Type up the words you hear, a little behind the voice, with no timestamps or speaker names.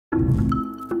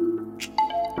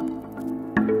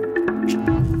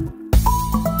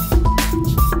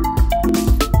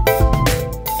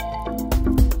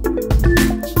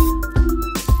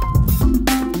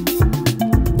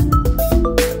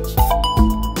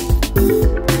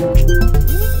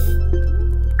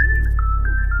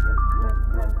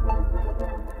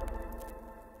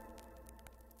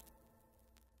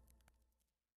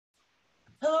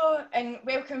Hello and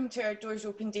welcome to our Doors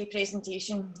Open Day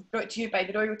presentation, brought to you by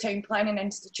the Royal Town Planning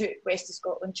Institute West of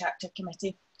Scotland Chapter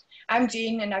Committee. I'm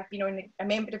Jane and I've been a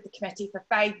member of the committee for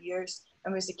 5 years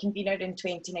and was the convener in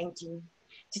 2019.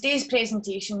 Today's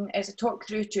presentation is a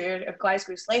talk-through tour of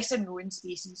Glasgow's lesser known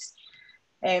spaces,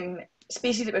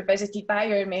 spaces that were visited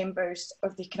by our members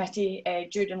of the committee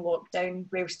during lockdown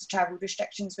whilst the travel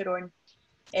restrictions were on.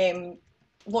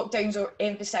 Lockdowns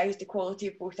emphasised the quality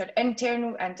of both our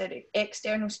internal and our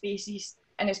external spaces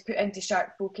and has put into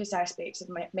sharp focus aspects of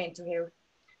mental health.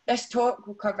 This talk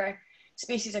will cover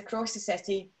spaces across the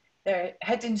city, their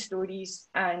hidden stories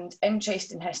and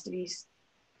interesting histories.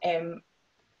 And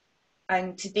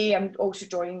today I'm also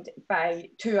joined by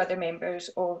two other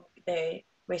members of the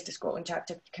West of Scotland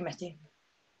Chapter Committee.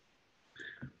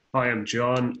 Hi, I'm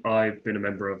John. I've been a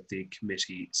member of the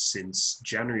committee since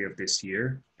January of this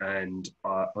year, and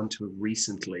until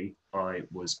recently, I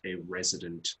was a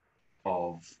resident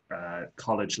of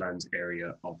College Lands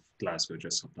area of Glasgow,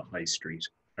 just up the High Street,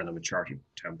 and I'm a chartered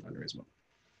town planner as well.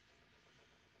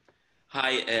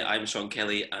 Hi, I'm Sean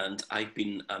Kelly, and I've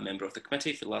been a member of the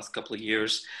committee for the last couple of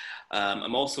years.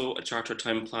 I'm also a chartered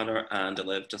town planner, and I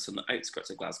live just on the outskirts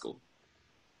of Glasgow.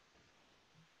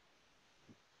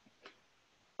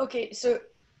 Okay, so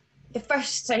the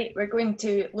first site we're going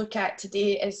to look at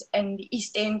today is in the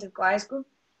East End of Glasgow.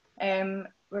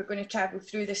 We're going to travel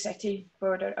through the city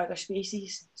for our other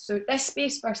spaces. So this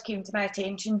space first came to my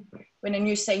attention when a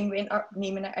new sign went up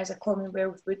naming it as a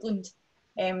Commonwealth woodland.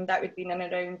 That would be in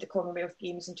and around the Commonwealth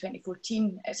Games in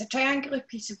 2014. It's a triangular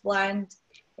piece of land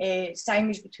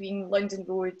sandwiched between London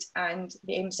Road and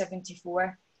the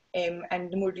M74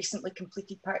 and the more recently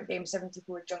completed part of the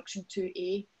M74 Junction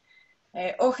 2A.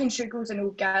 Auchenshoogle is an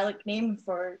old Gaelic name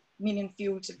for meaning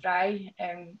fields of rye,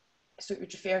 so it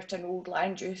would refer to an old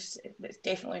land use that's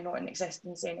definitely not in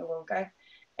existence any longer.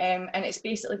 And it's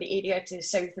basically the area to the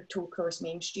south of Tollcross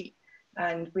Main Street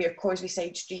and where Causeway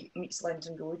Side Street meets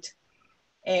London Road.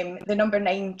 The number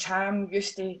 9 tram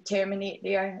used to terminate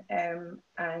there,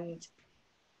 and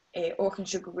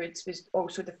Auchenshoogle Woods was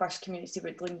also the first community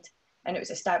woodland, and it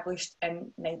was established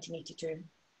in 1982.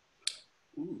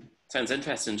 Ooh, sounds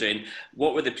interesting, Jane.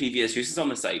 What were the previous uses on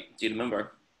the site? Do you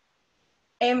remember?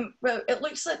 Well, it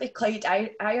looks like the Clyde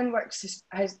Ironworks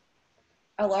has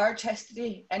a large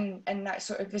history in that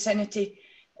sort of vicinity.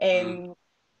 And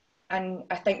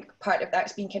I think part of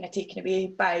that's been kind of taken away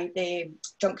by the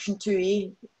Junction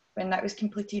 2A when that was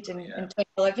completed in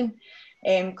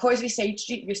 2011. Causeway Side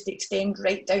Street used to extend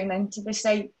right down into the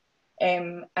site.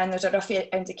 And there's a rough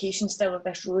indication still of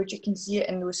this road. You can see it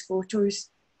in those photos.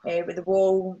 With the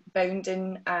wall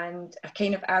bounding and a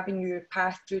kind of avenue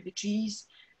path through the trees.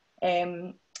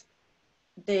 The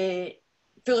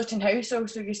Fullerton House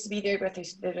also used to be there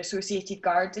with their associated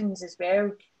gardens as well.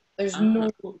 There's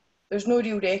no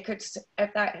real records of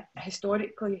that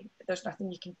historically. There's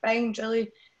nothing you can find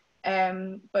really,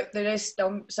 but there is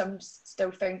some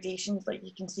still foundations like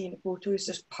you can see in the photos.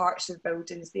 There's parts of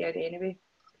buildings there anyway,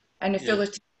 and the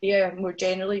Fullerton area more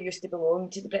generally used to belong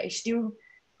to the British Steel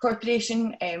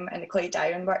Corporation and the Clyde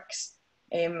Ironworks.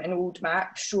 An old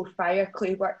map show fire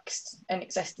clay works in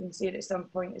existence there at some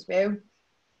point as well.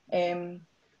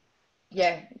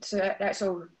 Yeah, so that's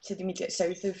all to the immediate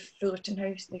south of Fullerton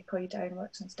House, the Clyde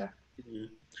Ironworks and stuff.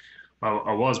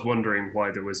 I was wondering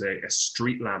why there was a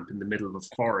street lamp in the middle of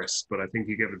a forest, but I think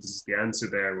you gave us the answer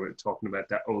there. We're talking about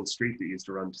that old street that used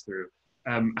to run through.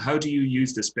 How do you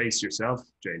use the space yourself,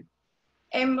 Jane?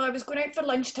 Well, I was going out for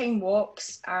lunchtime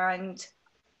walks and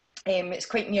it's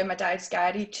quite near my dad's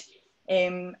garage,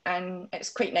 and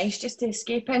it's quite nice just to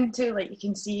escape into. Like you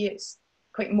can see, it's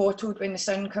quite mottled when the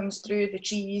sun comes through the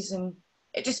trees, and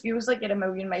it just feels like you're a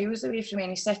million miles away from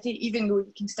any city, even though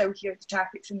you can still hear the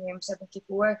traffic from the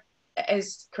M74. It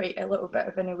is quite a little bit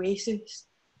of an oasis.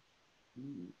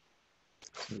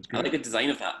 I like the design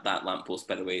of that lamppost,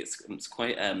 by the way. It's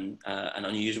quite an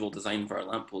unusual design for a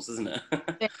lamppost, isn't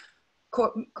it?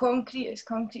 Concrete,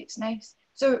 it's nice.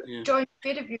 So, yeah. John,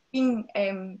 where have you been?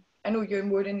 I know you're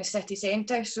more in the city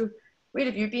centre, so where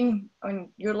have you been on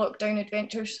your lockdown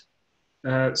adventures?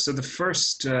 So the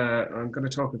first, I'm going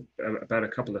to talk about a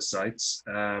couple of sites.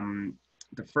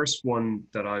 The first one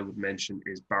that I would mention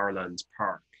is Barrowlands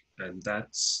Park. and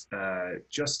that's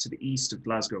just to the east of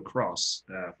Glasgow Cross,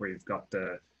 where you've got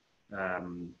the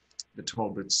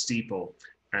Talbot steeple,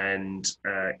 and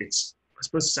it's, I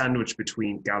suppose, sandwiched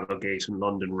between Gallowgate and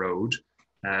London Road.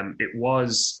 It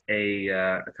was a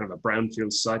kind of a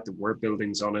brownfield site. There were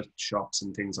buildings on it, shops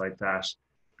and things like that,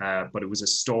 but it was a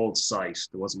stalled site.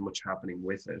 There wasn't much happening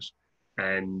with it.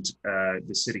 And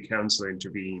the city council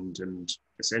intervened and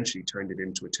essentially turned it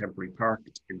into a temporary park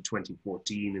in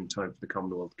 2014 in time for the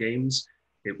Commonwealth Games.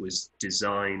 It was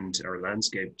designed or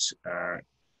landscaped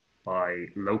by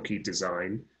Loki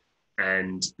Design.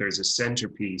 And there's a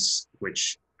centerpiece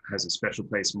which has a special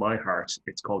place in my heart.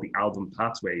 It's called the Album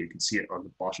Pathway. You can see it on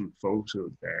the bottom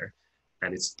photo there.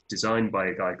 And it's designed by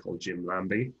a guy called Jim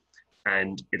Lambie.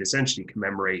 And it essentially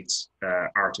commemorates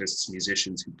artists,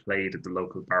 musicians who played at the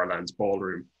local Barrowlands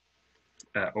Ballroom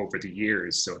over the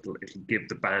years. So it'll give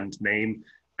the band name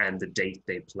and the date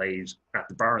they played at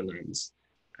the Barrowlands.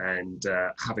 And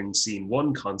having seen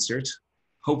one concert,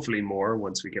 hopefully more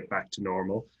once we get back to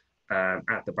normal,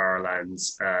 at the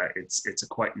Barrowlands, it's a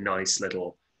quite nice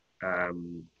little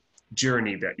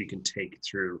journey that you can take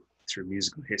through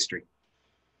musical history.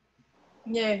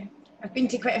 Yeah, I've been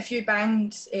to quite a few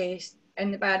bands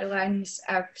in the Barrowlands.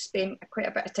 I've spent quite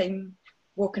a bit of time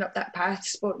walking up that path,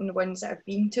 spotting the ones that I've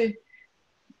been to.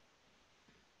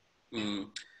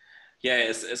 Yeah,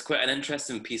 it's quite an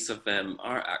interesting piece of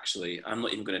art, actually. I'm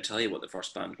not even going to tell you what the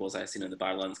first band was I've seen in the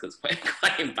Barrowlands because it's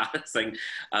quite embarrassing,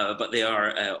 but they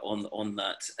are on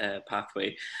that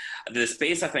pathway. The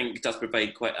space, I think, does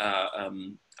provide quite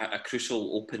a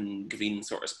crucial open green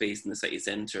sort of space in the city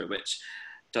centre, which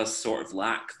does sort of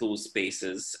lack those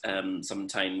spaces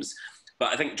sometimes.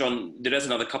 But I think, John, there is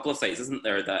another couple of sites, isn't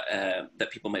there,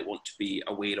 that people might want to be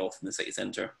aware of in the city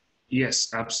centre? Yes,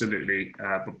 absolutely.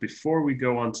 But before we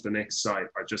go on to the next site,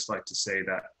 I'd just like to say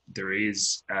that there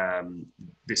is,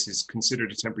 this is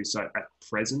considered a temporary site at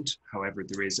present. However,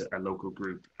 there is a local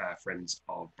group, Friends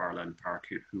of Barrowland Park,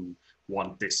 who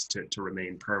want this to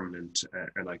remain permanent.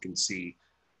 And I can see,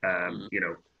 you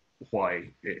know, why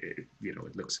it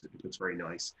looks very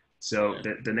nice. So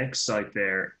the next site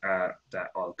there that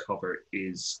I'll cover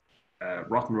is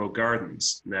Rotten Row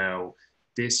Gardens. Now,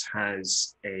 this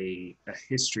has a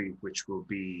history which will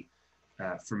be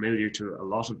familiar to a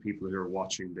lot of people who are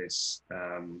watching this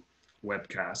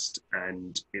webcast,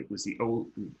 and it was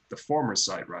the former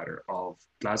site rather of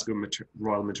Glasgow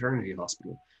Royal Maternity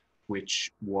Hospital,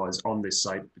 which was on this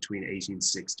site between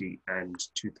 1860 and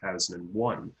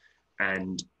 2001.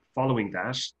 And following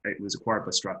that, it was acquired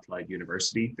by Strathclyde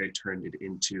University. They turned it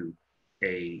into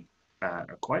a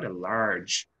quite a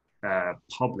large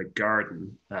public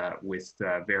garden with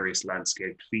various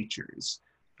landscaped features.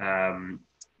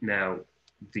 Now,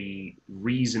 the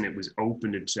reason it was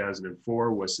opened in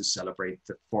 2004 was to celebrate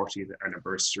the 40th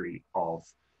anniversary of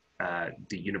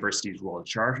the university's Royal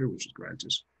Charter, which was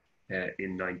granted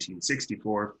in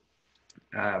 1964.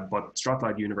 But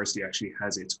Strathclyde University actually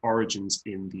has its origins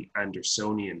in the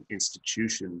Andersonian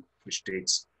institution, which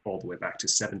dates all the way back to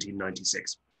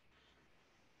 1796.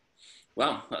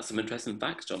 Wow, that's some interesting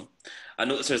facts, John. I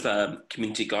noticed there's a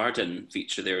community garden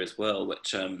feature there as well,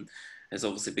 which is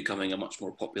obviously becoming a much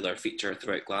more popular feature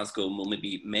throughout Glasgow, and we'll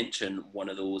maybe mention one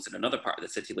of those in another part of the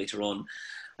city later on.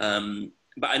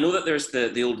 But I know that there's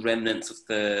the old remnants of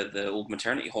the old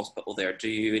maternity hospital there. Do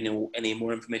you know any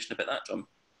more information about that, John?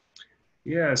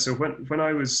 Yeah, so when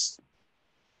I was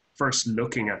first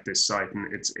looking at this site,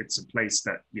 and it's a place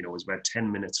that, you know, was about 10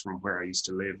 minutes from where I used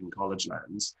to live in College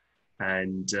Lands.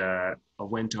 And I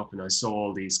went up and I saw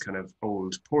all these kind of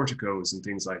old porticos and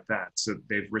things like that. So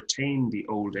they've retained the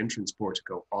old entrance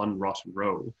portico on Rotten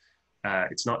Row.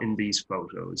 It's not in these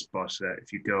photos, but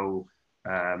if you go,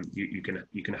 you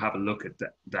can have a look at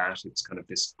that. It's kind of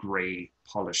this grey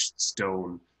polished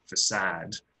stone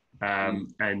facade.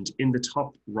 And in the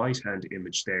top right-hand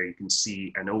image there, you can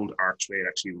see an old archway. It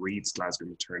actually reads Glasgow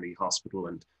Maternity Hospital,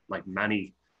 and like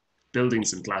many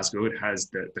buildings in Glasgow, it has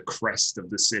the crest of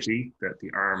the city,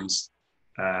 the arms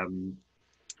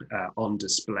on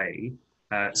display.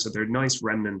 So they're nice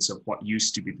remnants of what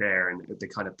used to be there, and they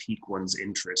kind of pique one's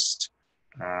interest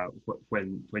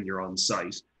when you're on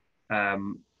site.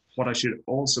 What I should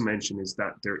also mention is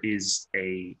that there is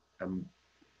a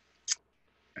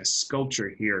sculpture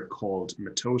here called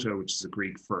Metoto, which is a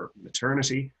Greek for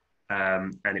maternity,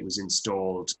 and it was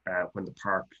installed when the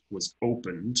park was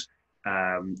opened.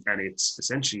 And it's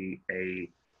essentially a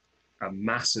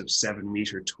massive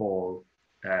 7-meter tall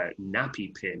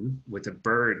nappy pin with a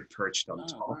bird perched on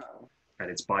top. Wow. And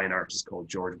it's by an artist called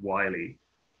George Wiley.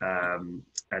 And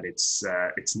it's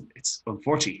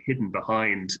unfortunately hidden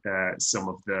behind some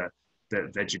of the the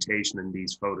vegetation in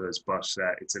these photos, but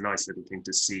it's a nice little thing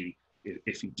to see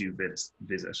if you do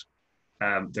visit.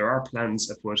 There are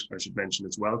plans afoot, I should mention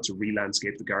as well, to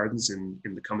re-landscape the gardens in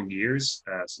the coming years.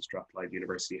 So Strathclyde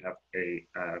University have a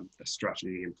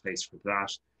strategy in place for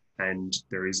that. And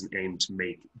there is an aim to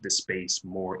make the space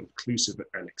more inclusive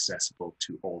and accessible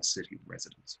to all city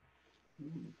residents.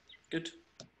 Good.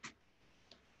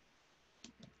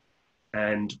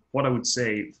 And what I would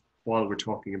say, while we're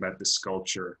talking about the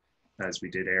sculpture, as we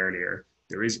did earlier,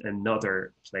 there is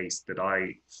another place that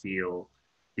I feel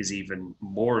is even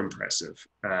more impressive,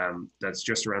 that's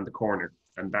just around the corner,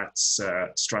 and that's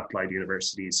Strathclyde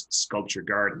University's Sculpture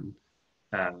Garden,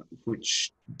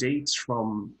 which dates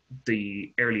from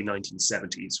the early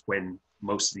 1970s when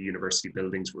most of the university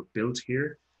buildings were built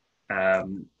here.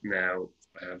 Now,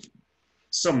 I have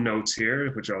some notes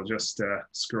here, which I'll just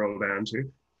scroll down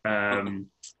to.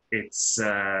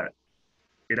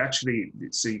 It actually,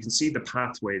 so you can see the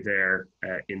pathway there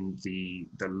in the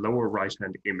lower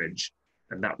right-hand image,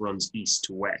 and that runs east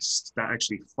to west. That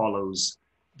actually follows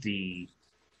the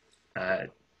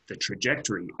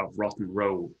trajectory of Rotten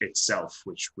Row itself,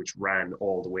 which ran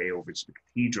all the way over to the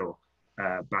cathedral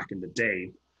back in the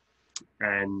day.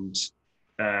 And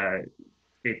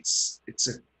it's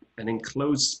an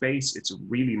enclosed space. It's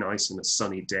really nice on a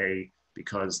sunny day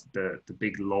because the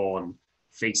big lawn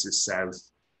faces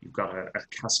south. You've got a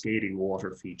cascading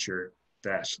water feature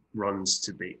that runs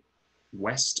to the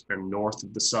west and north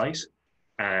of the site.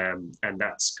 And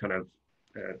that's kind of,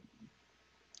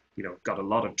 got a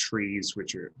lot of trees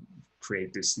which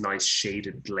create this nice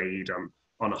shaded glade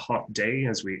on a hot day,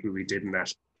 as we did in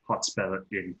that hot spell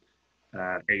in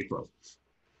April.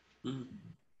 Mm.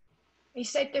 You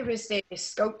said there was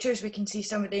sculptures. We can see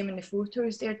some of them in the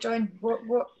photos there, John.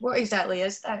 What exactly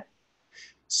is that?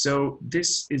 So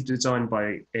this is designed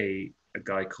by a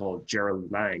guy called Gerald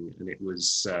Lang, and it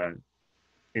was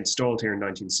installed here in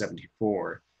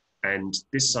 1974. And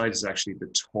this site is actually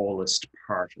the tallest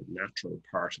natural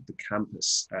part of the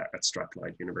campus at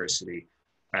Strathclyde University.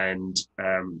 And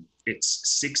it's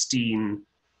 16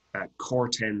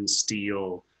 Corten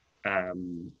steel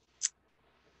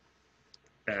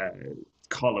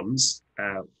columns,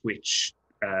 which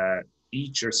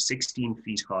each are 16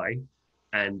 feet high,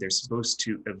 and they're supposed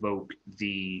to evoke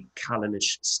the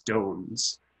Callanish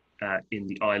stones in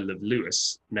the Isle of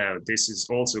Lewis. Now, this is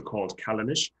also called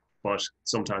Callanish, but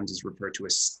sometimes is referred to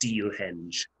as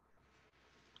Steelhenge.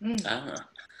 And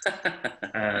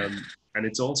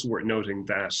it's also worth noting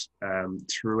that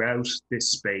throughout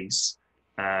this space,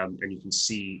 and you can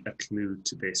see a clue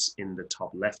to this in the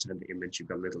top left-hand image, you've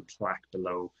got a little plaque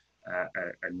below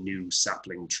a new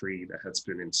sapling tree that has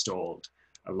been installed.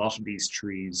 A lot of these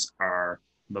trees are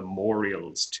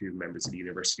memorials to members of the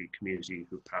university community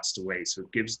who passed away. So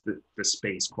it gives the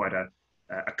space quite a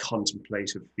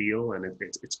contemplative feel, and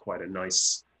it's quite a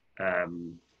nice,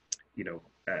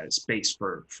 space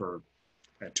for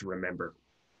to remember.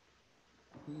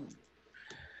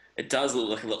 It does look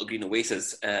like a little green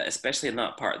oasis, especially in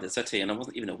that part of the city, and I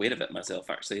wasn't even aware of it myself,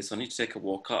 actually, so I need to take a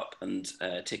walk up and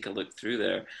take a look through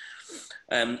there.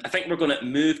 I think we're going to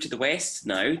move to the west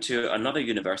now to another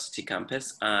university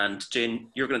campus, and Jane,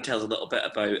 you're going to tell us a little bit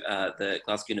about the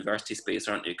Glasgow University space,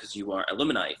 aren't you, because you are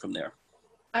alumni from there.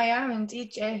 I am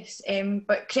indeed, yes,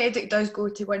 but credit does go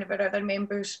to one of our other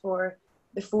members for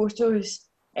the photos.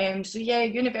 So yeah,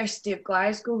 University of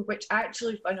Glasgow, which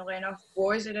actually, funnily enough,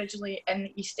 was originally in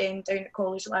the East End down at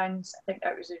College Lands. I think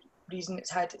that was the reason it's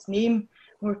had its name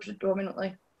more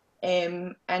predominantly.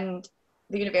 And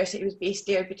the university was based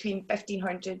there between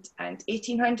 1500 and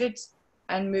 1800s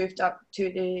and moved up to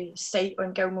the site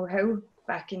on Gilmore Hill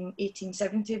back in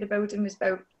 1870. The building was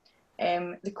built.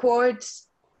 The quads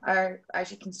are,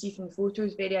 as you can see from the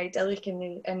photos, very idyllic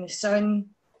in the sun.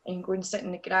 And you can go and sit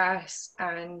in the grass,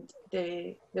 and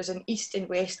there's an east and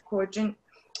west quadrant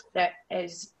that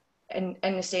is in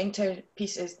the centre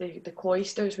piece is the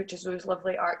cloisters, which is those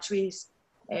lovely archways,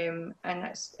 and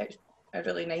it's a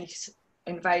really nice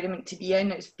environment to be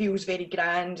in. It feels very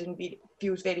grand and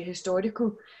feels very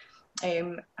historical.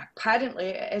 Apparently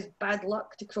it is bad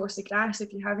luck to cross the grass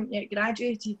if you haven't yet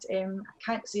graduated. I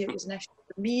can't say it was an issue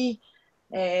for me,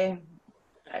 but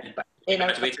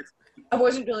I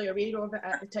wasn't really aware of it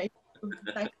at the time.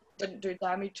 I think it didn't do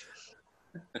damage.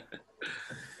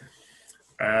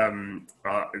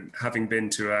 Having been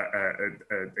to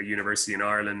a university in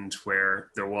Ireland where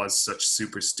there was such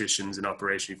superstitions in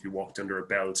operation, if you walked under a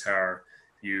bell tower,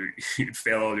 you'd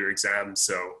fail all your exams.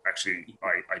 So actually,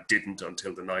 I didn't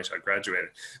until the night I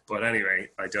graduated. But anyway,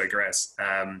 I digress.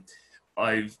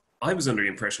 I've I was under the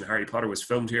impression Harry Potter was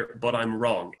filmed here, but I'm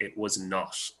wrong. It was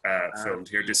not filmed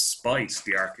here, despite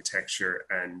the architecture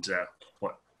and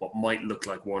what might look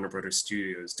like Warner Brothers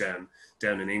Studios down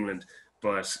in England.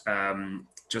 But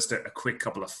just a quick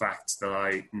couple of facts that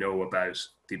I know about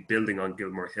the building on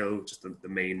Gilmore Hill, just the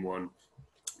main one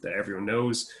that everyone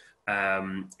knows.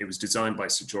 It was designed by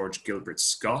Sir George Gilbert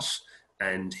Scott,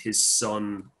 and his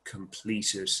son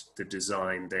completed the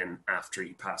design then after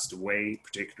he passed away,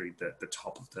 particularly the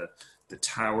top of the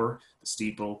tower, the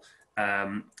steeple.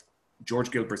 George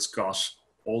Gilbert Scott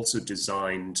also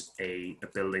designed a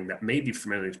building that may be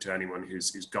familiar to anyone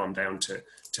who's gone down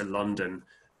to London,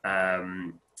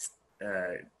 the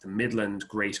Midland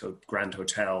Grand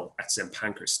Hotel at St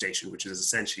Pancras Station, which is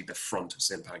essentially the front of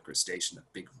St Pancras Station, a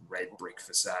big red brick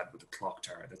facade with a clock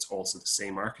tower that's also the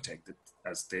same architect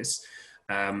as this.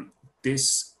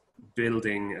 This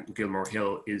building at Gilmore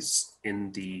Hill is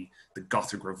in the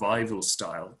Gothic Revival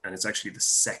style, and it's actually the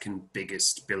second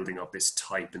biggest building of this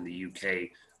type in the UK,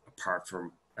 apart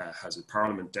from House of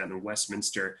Parliament down in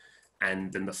Westminster.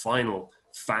 And then the final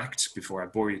fact, before I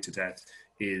bore you to death,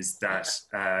 is that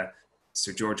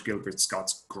Sir George Gilbert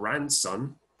Scott's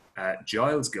grandson,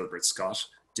 Giles Gilbert Scott,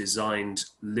 designed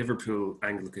Liverpool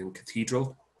Anglican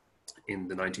Cathedral in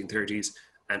the 1930s,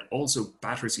 and also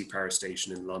Battersea Power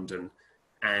Station in London,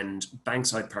 and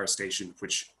Bankside Power Station,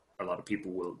 which a lot of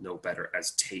people will know better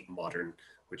as Tate Modern,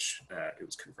 which it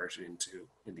was converted into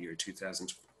in the year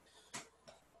 2000.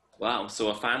 Wow, so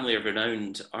a family of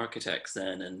renowned architects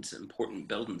then, and important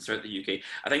buildings throughout the UK.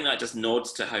 I think that just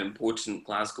nods to how important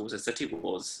Glasgow as a city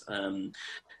was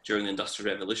during the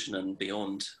Industrial Revolution and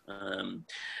beyond.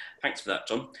 Thanks for that,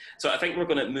 John. So I think we're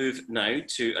going to move now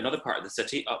to another part of the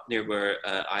city, up near where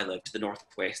I live, to the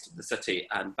northwest of the city,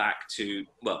 and back to,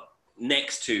 well,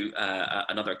 next to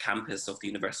another campus of the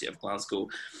University of Glasgow.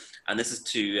 And this is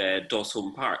to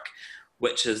Dosholm Park,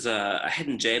 which is a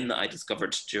hidden gem that I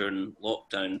discovered during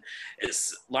lockdown.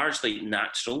 It's largely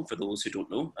natural, for those who don't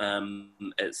know.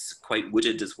 It's quite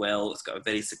wooded as well. It's got a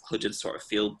very secluded sort of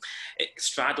feel. It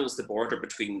straddles the border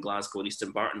between Glasgow and East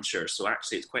Dunbartonshire, so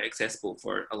actually it's quite accessible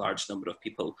for a large number of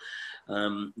people.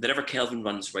 The River Kelvin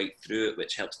runs right through it,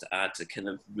 which helps to add to kind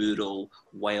of rural,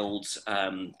 wild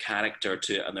character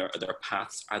to it, and there are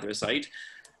paths either side.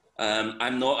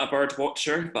 I'm not a bird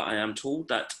watcher, but I am told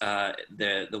that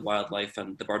the wildlife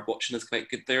and the bird watching is quite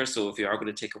good there. So if you are going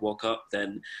to take a walk up,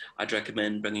 then I'd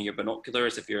recommend bringing your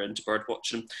binoculars if you're into bird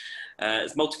watching.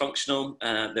 It's multifunctional.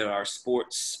 There are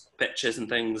sports pitches and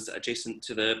things adjacent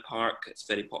to the park. It's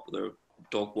very popular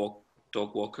dog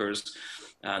walkers,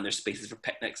 and there's spaces for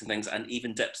picnics and things, and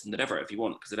even dips in the river if you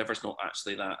want, because the river's not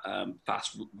actually that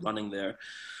fast running there.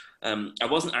 I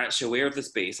wasn't actually aware of the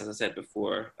space, as I said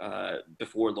before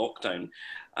lockdown,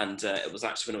 and it was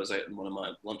actually when I was out on one of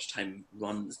my lunchtime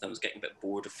runs and I was getting a bit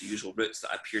bored of the usual routes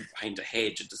that I peered behind a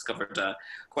hedge and discovered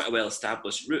quite a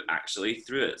well-established route actually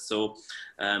through it. So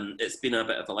it's been a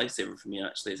bit of a lifesaver for me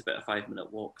actually. It's about a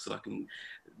 5-minute walk, so I can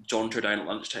jaunter down at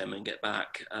lunchtime and get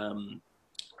back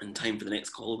in time for the next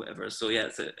call or whatever. So yeah,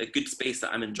 it's a good space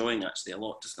that I'm enjoying actually a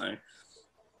lot just now.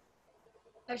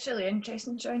 That's really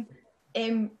interesting, Sean.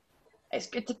 It's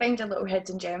good to find a little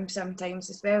hidden gem sometimes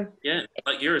as well. Yeah,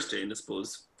 like yours, Jane, I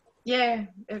suppose. Yeah,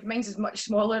 mine's is much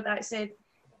smaller, that said.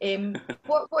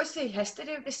 What's the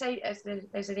history of the site? Is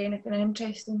there anything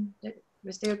interesting that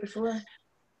was there before?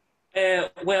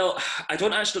 Well, I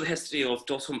don't actually know the history of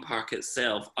Dosholm Park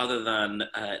itself, other than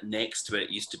next to it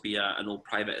used to be an old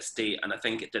private estate, and I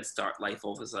think it did start life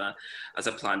off as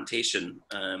a plantation.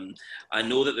 I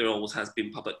know that there always has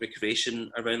been public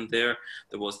recreation around there.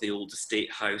 There was the old estate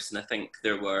house, and I think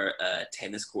there were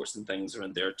tennis courts and things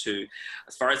around there too.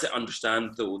 As far as I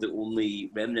understand, though, the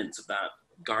only remnants of that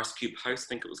Garthcube House, I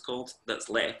think it was called, that's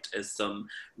left is some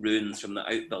ruins from the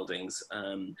outbuildings.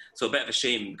 So a bit of a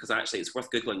shame, because actually it's worth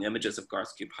Googling images of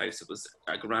Garthcube House. It was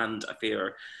a grand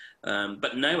affair.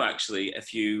 But now actually,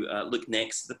 if you look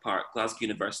next to the park, Glasgow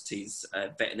University's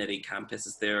veterinary campus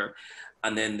is there.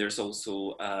 And then there's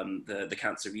also the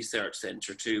Cancer Research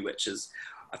Centre too, which is,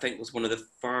 I think, was one of the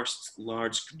first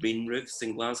large green roofs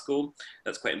in Glasgow.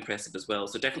 That's quite impressive as well.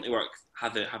 So definitely worth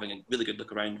having a really good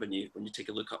look around when you take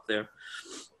a look up there.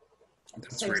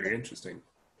 That's really interesting.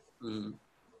 Mm.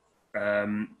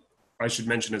 I should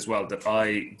mention as well that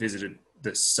I visited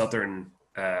the southern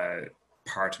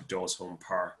part of Dosholm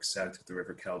Park, south of the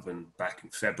River Kelvin, back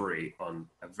in February on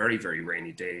a very, very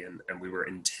rainy day, and we were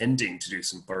intending to do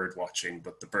some bird watching,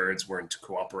 but the birds weren't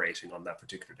cooperating on that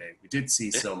particular day. We did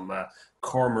see some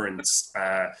cormorants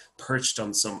perched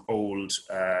on some old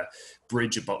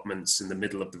bridge abutments in the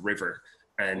middle of the river,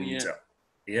 and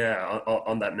Yeah,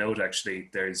 on that note, actually,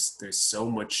 there's so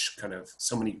much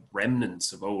so many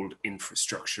remnants of old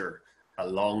infrastructure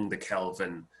along the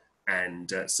Kelvin,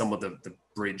 and some of the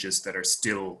bridges that are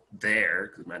still there,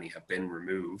 because many have been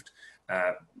removed,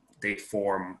 uh, they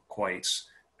form quite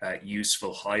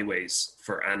useful highways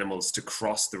for animals to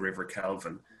cross the River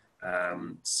Kelvin.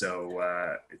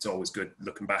 So it's always good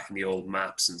looking back in the old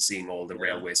maps and seeing all the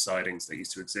railway sidings that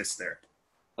used to exist there.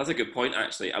 That's a good point,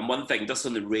 actually. And one thing, just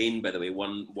on the rain, by the way,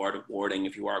 one word of warning,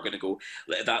 if you are going to go,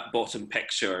 that bottom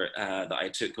picture that I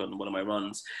took on one of my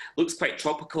runs looks quite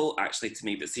tropical, actually, to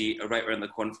me. But see, right around the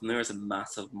corner from there is a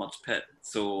massive mud pit.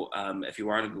 So if you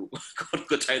are to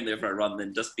go down there for a run,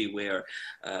 then just beware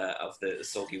of the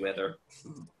soggy weather.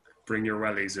 Bring your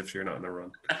wellies if you're not on a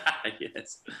run.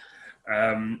 Yes.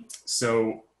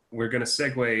 So we're going to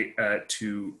segue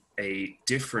to a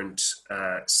different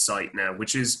site now,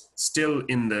 which is still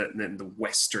in the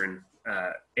western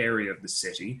area of the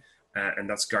city, and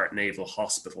that's Gartnavel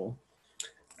Hospital.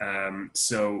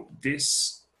 So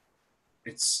this,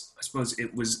 I suppose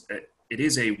it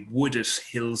is a wooded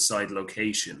hillside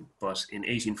location, but in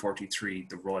 1843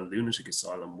 the Royal Lunatic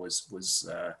Asylum was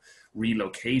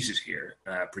relocated here,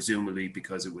 presumably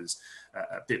because it was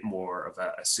a bit more of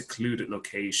a secluded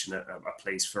location, a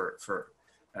place for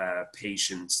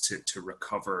patients to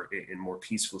recover in more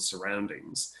peaceful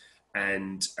surroundings.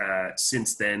 And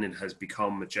since then, it has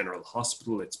become a general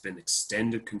hospital. It's been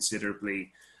extended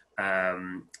considerably,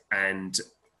 and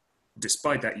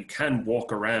despite that, you can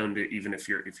walk around even if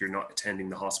you're not attending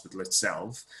the hospital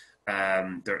itself.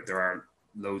 There are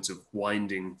loads of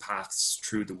winding paths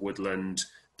through the woodland.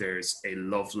 There's a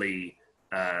lovely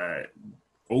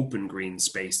open green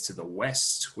space to the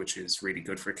west, which is really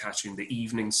good for catching the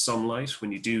evening sunlight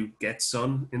when you do get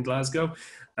sun in Glasgow.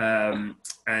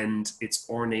 And its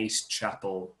ornate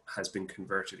chapel has been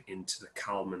converted into the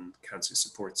Calman Cancer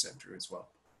Support Centre as well.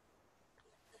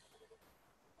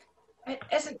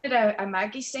 Isn't there a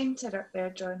Maggie's Centre up there,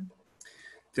 John?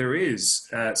 There is.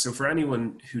 So for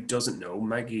anyone who doesn't know,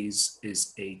 Maggie's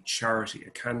is a charity, a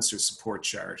cancer support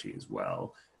charity as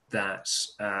well, that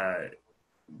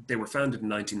they were founded in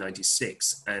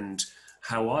 1996. And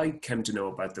how I came to know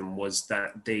about them was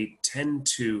that they tend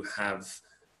to have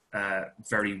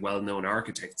very well-known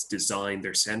architects design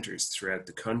their centres throughout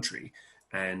the country.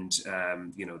 And,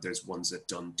 there's ones at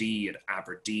Dundee, at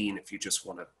Aberdeen. If you just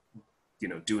want to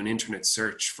do an internet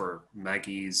search for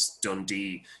Maggie's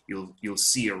Dundee, you'll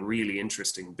see a really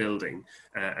interesting building,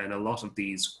 and a lot of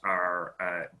these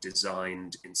are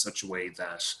designed in such a way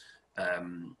that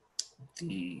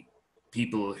the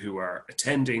people who are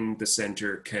attending the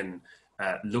centre can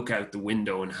look out the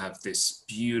window and have this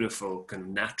beautiful kind of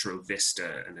natural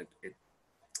vista, and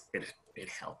it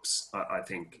helps, I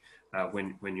think,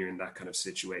 when you're in that kind of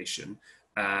situation.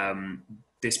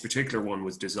 This particular one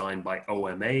was designed by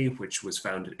OMA, which was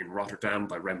founded in Rotterdam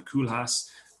by Rem Koolhaas,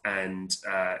 and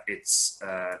it's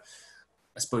I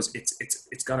suppose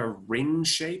it's got a ring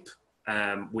shape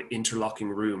with interlocking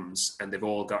rooms, and they've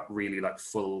all got really like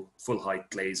full height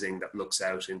glazing that looks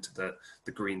out into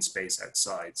the green space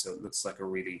outside. So it looks like a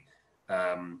really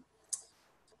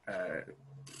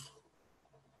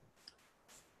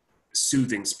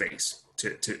soothing space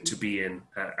to be in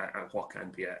at what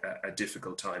can be a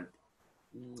difficult time.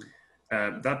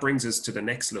 That brings us to the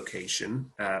next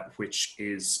location, which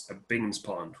is a Bingham's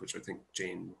Pond, which I think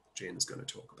Jane is going to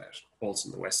talk about, also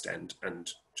in the West End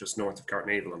and just north of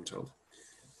Gartnavel, I'm told.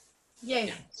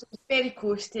 Yeah, so it's very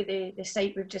close to the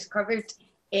site we've just covered.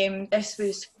 This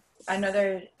was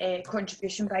another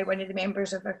contribution by one of the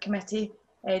members of our committee,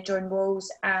 John Walls,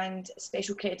 and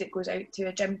special credit goes out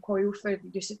to Jim Coyle for the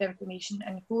use of the information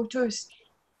and the photos.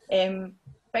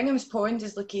 Bingham's Pond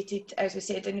is located, as we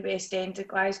said, in the West End of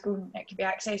Glasgow. It can be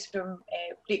accessed from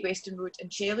Great Western Road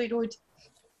and Shelley Road,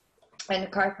 and the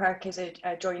car park is a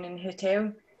adjoining hotel.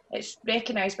 It's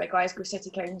recognised by Glasgow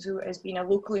City Council as being a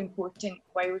locally important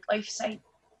wildlife site,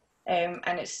 and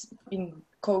it's been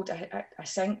called a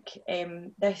sink.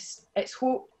 It's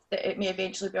hoped that it may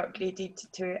eventually be upgraded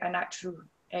to a natural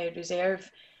reserve,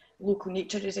 local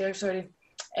nature reserve, sorry.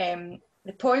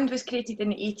 The pond was created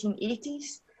in the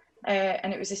 1880s.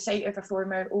 And it was the site of a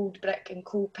former old brick and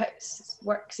coal pits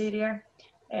works area.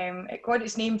 It got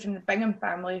its name from the Bingham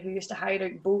family, who used to hire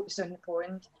out boats on the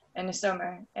pond in the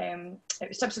summer. It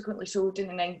was subsequently sold in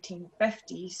the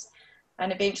 1950s,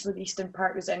 and eventually the eastern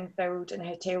part was infilled and a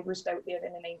hotel was built there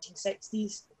in the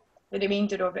 1960s. The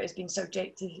remainder of it has been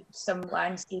subject to some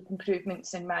landscape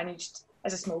improvements and managed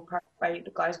as a small park by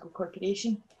the Glasgow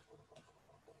Corporation.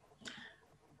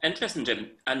 Interesting,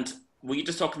 Jim. And were you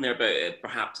just talking there about it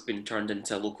perhaps being turned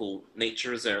into a local nature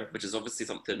reserve, which is obviously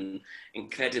something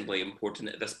incredibly important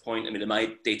at this point? I mean, in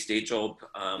my day-to-day job,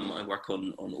 I work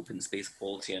on open space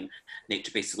quality and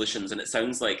nature-based solutions, and it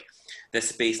sounds like this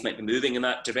space might be moving in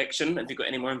that direction. Have you got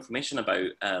any more information about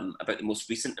the most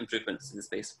recent improvements in the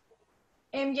space?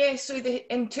 Yeah, so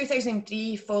in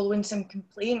 2003, following some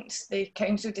complaints, the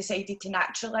council decided to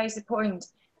naturalise the pond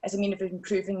as a mean of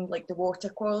improving like the water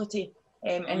quality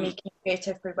and making it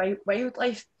better for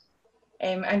wildlife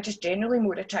and just generally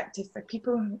more attractive for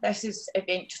people. This is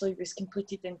eventually was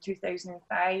completed in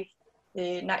 2005.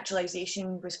 The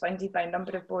naturalisation was funded by a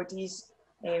number of bodies,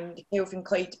 the Kelvin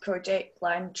Clyde Project,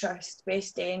 Land Trust,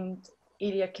 West End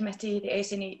Area Committee, the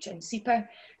SNH and SEPA.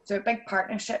 So a big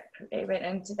partnership went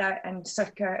into that, and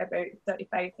circa about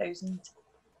 35,000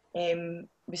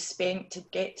 was spent to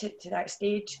get to that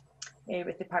stage,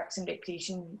 with the Parks and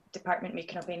Recreation Department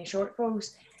making up any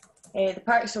shortfalls. The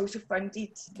parks also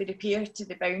funded the repair to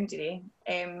the boundary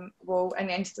wall and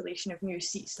the installation of new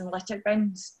seats and litter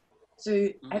bins. So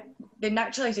the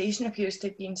naturalisation appears to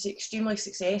have been extremely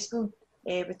successful,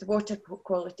 with the water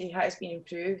quality has been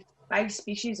improved. 5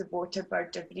 species of water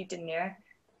birds are breeding there,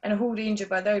 and a whole range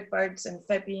of other birds,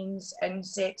 amphibians,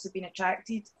 insects have been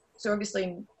attracted. So obviously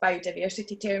in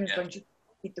biodiversity terms, once you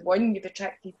feed the one, you've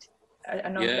attracted a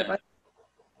number of others.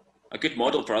 A good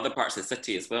model for other parts of the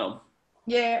city as well.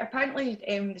 Yeah, apparently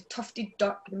the tufted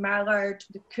duck, the mallard,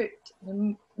 the coot,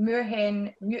 the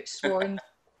moorhen, mute swan,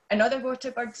 and other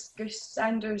water birds, goose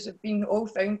sanders have been all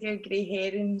found there, grey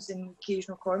herons and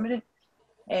occasional cormorant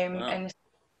in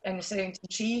the surrounding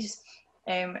trees.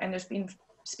 And there's been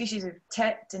species of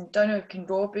tit and dunnock and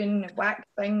robin and whack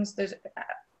things. There's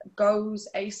gulls,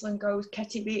 Iceland gulls,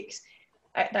 kittiwakes.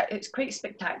 It's quite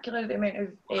spectacular, the amount of...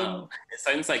 It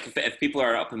sounds like if people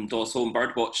are up in Dawson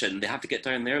bird watching, they have to get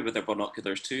down there with their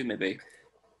binoculars too, maybe.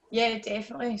 Yeah,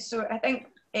 definitely. So I think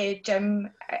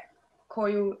Jim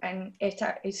Coyle and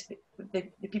ETA is the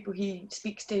people he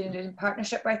speaks to and is in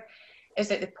partnership with, is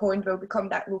that the pond will become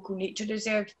that local nature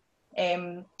reserve,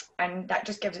 and that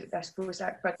just gives it, I suppose,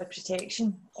 that further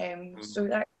protection. So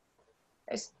that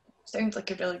sounds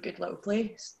like a really good little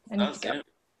place. I need to get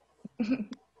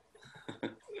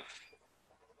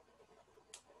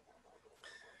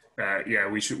yeah,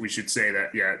 we should say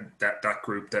that that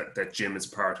group that Jim is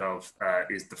part of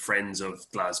is the Friends of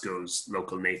Glasgow's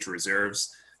local nature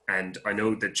reserves. And I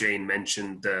know that Jane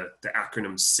mentioned the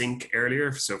acronym SYNC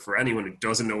earlier. So for anyone who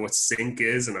doesn't know what SYNC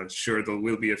is, and I'm sure there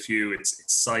will be a few, it's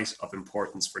Site of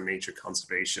Importance for Nature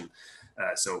Conservation.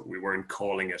 So we weren't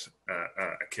calling it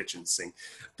a kitchen sink.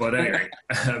 But anyway,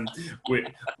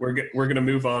 we're going to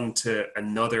move on to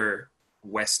another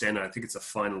West End. I think it's a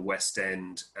final West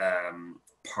End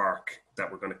park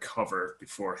that we're going to cover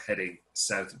before heading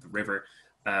south of the river.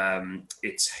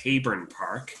 It's Hayburn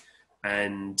Park,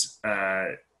 and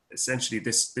essentially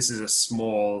this is a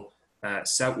small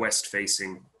southwest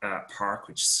facing park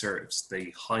which serves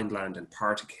the Hindland and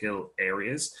Partick Hill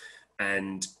areas,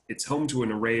 and it's home to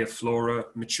an array of flora,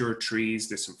 mature trees.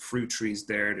 There's some fruit trees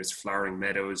there, there's flowering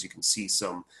meadows, you can see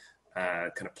some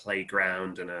kind of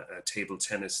playground and a table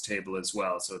tennis table as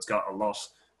well. So it's got a lot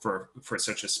for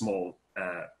such a small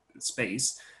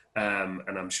space,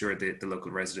 and I'm sure the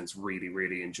local residents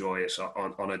really enjoy it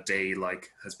on a day like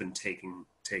has been taken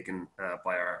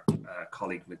by our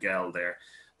colleague Miguel there,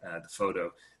 the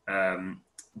photo.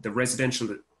 The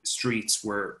residential streets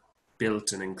were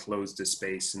built and enclosed this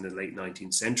space in the late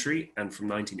 19th century, and from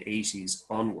 1980s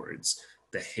onwards,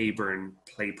 the Hayburn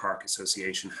Play Park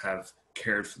Association have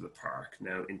cared for the park.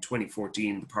 Now, in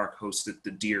 2014, the park hosted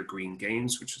the Deer Green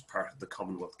Games, which was part of the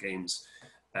Commonwealth Games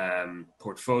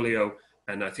portfolio.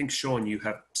 And I think, Sean, you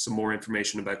have some more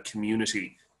information about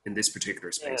community in this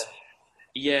particular space.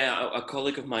 Yeah, a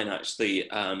colleague of mine actually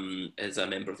is a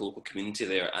member of the local community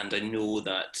there, and I know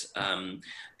that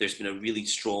there's been a really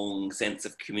strong sense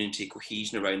of community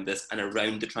cohesion around this and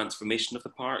around the transformation of the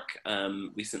park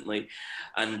recently.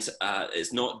 And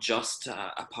it's not just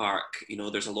a park, you know,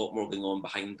 there's a lot more going on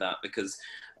behind that, because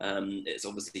it's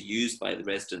obviously used by the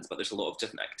residents, but there's a lot of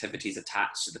different activities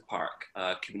attached to the park,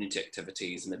 community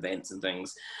activities and events and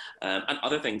things, and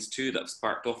other things too that have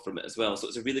sparked off from it as well. So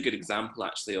it's a really good example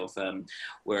actually of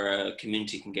where a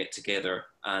community can get together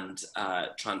and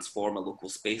transform a local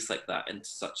space like that into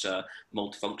such a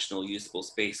multifunctional, usable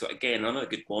space. So again, another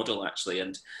good model actually,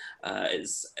 and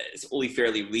it's only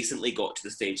fairly recently got to the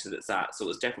stage that it's at. So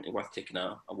it's definitely worth taking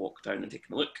a walk down and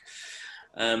taking a look.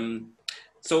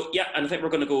 So yeah, and I think we're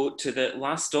going to go to the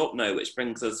last stop now, which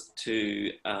brings us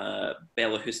to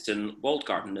Bella Houston Walled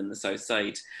Garden in the south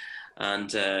side.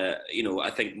 And, you know, I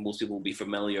think most people will be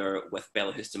familiar with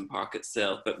Bellahouston Park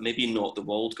itself, but maybe not the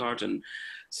walled garden.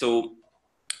 So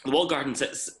the walled garden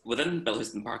sits within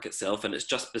Bellahouston Park itself, and it's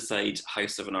just beside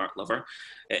House of an Art Lover.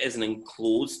 It is an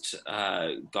enclosed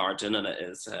garden, and it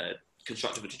is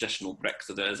constructed with traditional brick,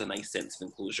 so there is a nice sense of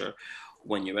enclosure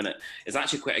when you're in it. It's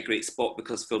actually quite a great spot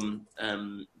because from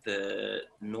the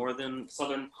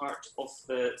southern part of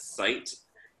the site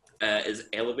is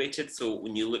elevated, so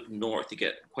when you look north, you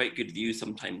get quite good view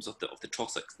sometimes of the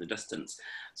Trossachs in the distance.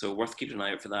 So worth keeping an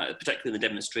eye out for that, particularly in the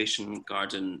demonstration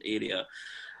garden area.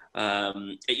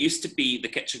 It used to be the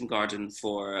kitchen garden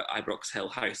for Ibrox Hill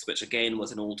House, which again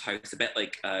was an old house, a bit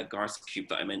like Garth Cube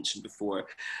that I mentioned before.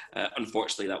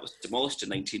 Unfortunately, that was demolished in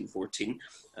 1914,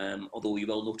 although you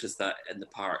will notice that in the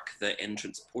park, the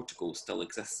entrance portico still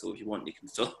exists, so if you want, you can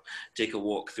still take a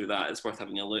walk through that. It's worth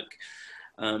having a look.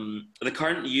 The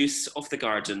current use of the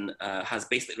garden has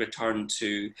basically returned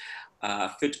to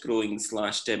food growing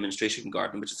 / demonstration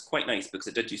garden, which is quite nice because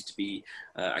it did used to be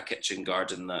a kitchen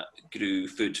garden that grew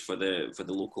food for the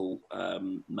local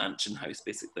mansion house,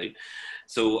 basically.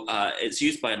 So it's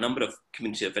used by a number of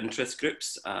community of interest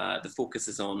groups. The focus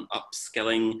is on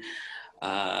upskilling,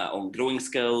 on growing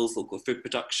skills, local food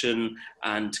production,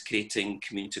 and creating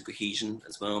community cohesion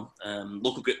as well.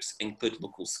 Local groups include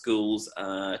local schools,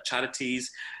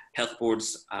 charities, health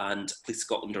boards, and Police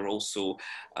Scotland are also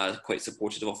quite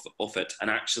supportive of it. And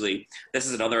actually, this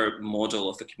is another model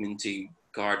of a community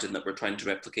garden that we're trying to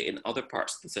replicate in other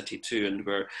parts of the city too, and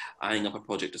we're eyeing up a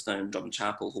project just now in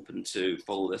Drumchapel, hoping to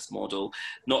follow this model,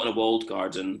 not in a walled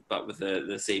garden, but with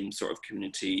the same sort of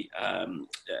community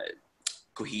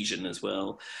cohesion as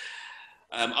well.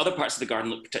 Other parts of the garden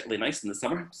look particularly nice in the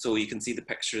summer. So you can see the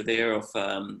picture there of,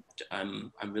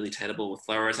 I'm really terrible with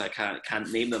flowers. I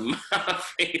can't name them, I'm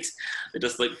afraid. They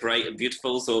just look bright and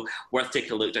beautiful. So worth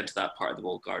taking a look into that part of the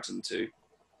walled garden too.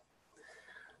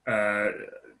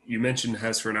 You mentioned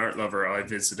House for an Art Lover. I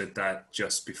visited that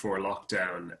just before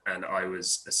lockdown, and I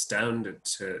was astounded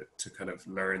to kind of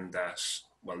learn that,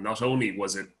 well, not only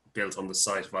was it built on the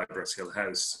site of Ibrox Hill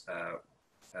House,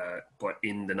 but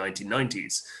in the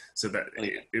 1990s, so that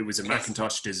it was a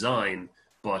Macintosh design,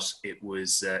 but it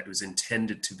was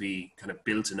intended to be kind of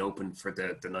built and open for the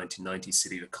 1990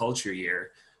 City of Culture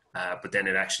year, but then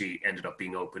it actually ended up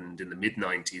being opened in the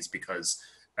mid-90s because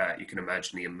you can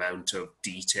imagine the amount of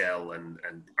detail and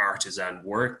artisan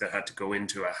work that had to go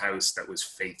into a house that was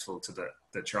faithful to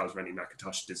the Charles Rennie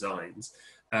Macintosh designs.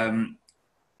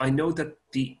 I know that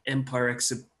the Empire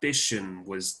exhibition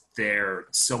was there,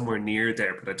 somewhere near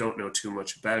there, but I don't know too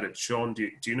much about it. Sean,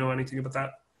 do you know anything about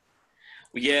that?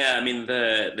 Well, yeah, I mean,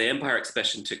 the Empire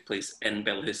exhibition took place in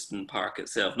Bellahouston Park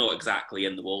itself, not exactly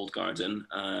in the walled garden,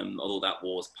 although that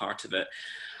was part of it.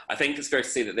 I think it's fair to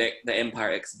say that the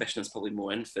Empire exhibition is probably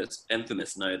more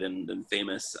infamous now than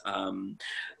famous.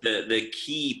 The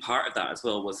key part of that as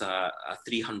well was a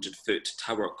 300-foot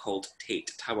tower called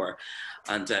Tate Tower.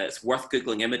 And it's worth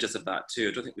Googling images of that too.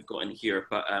 I don't think we've got in here,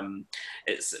 but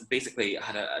it's basically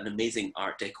had an amazing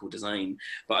Art Deco design.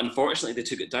 But unfortunately, they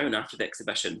took it down after the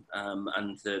exhibition.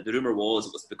 And the rumour was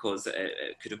it was because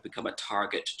it could have become a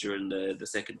target during the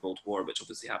Second World War, which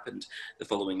obviously happened the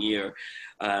following year.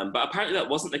 But apparently that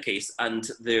wasn't the case. And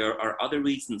there are other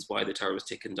reasons why the tower was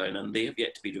taken down, and they have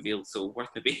yet to be revealed. So worth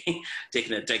maybe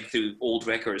taking a dig through old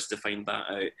records to find that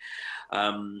out.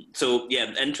 So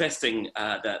yeah, interesting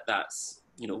that's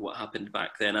what happened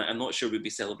back then. I'm not sure we'd be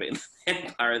celebrating the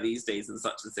Empire these days in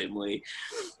such the same way.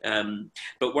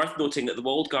 But worth noting that the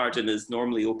walled garden is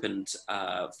normally opened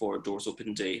for Doors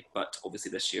Open Day, but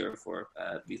obviously this year for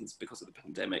reasons because of the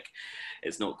pandemic,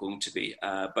 it's not going to be.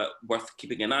 But worth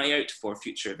keeping an eye out for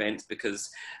future events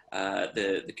because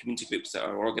the community groups that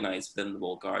are organised within the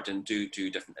walled garden do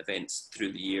different events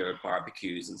through the year,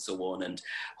 barbecues and so on, and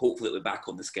hopefully it'll be back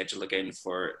on the schedule again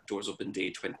for Doors Open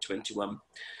Day 2021.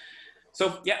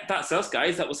 So yeah, that's us,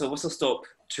 guys. That was a whistle-stop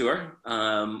tour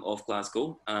of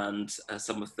Glasgow and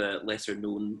some of the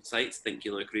lesser-known sites. I think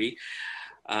you'll agree.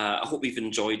 I hope you've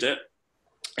enjoyed it.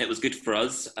 It was good for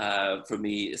us, for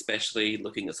me especially,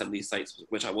 looking at some of these sites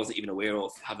which I wasn't even aware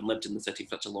of. Having lived in the city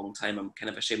for such a long time, I'm kind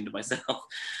of ashamed of myself.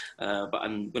 But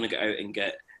I'm going to get out and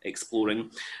get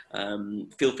exploring.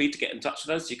 Feel free to get in touch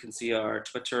with us. You can see our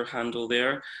Twitter handle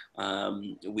there.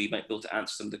 We might be able to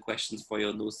answer some of the questions for you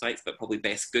on those sites, but probably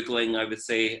best Googling, I would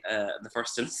say, in the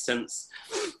first instance.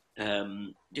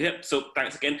 Yeah, so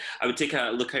thanks again. I would take a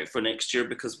look out for next year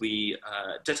because we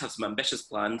did have some ambitious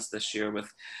plans this year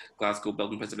with Glasgow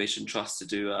Building Preservation Trust to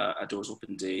do a Doors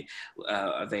Open Day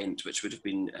event, which would have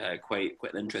been quite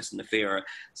an interesting affair.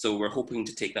 So we're hoping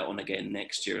to take that on again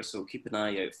next year. So keep an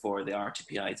eye out for the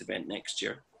RTPI's event next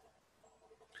year.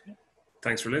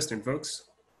 Thanks for listening, folks.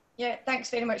 Yeah, thanks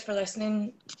very much for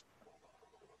listening.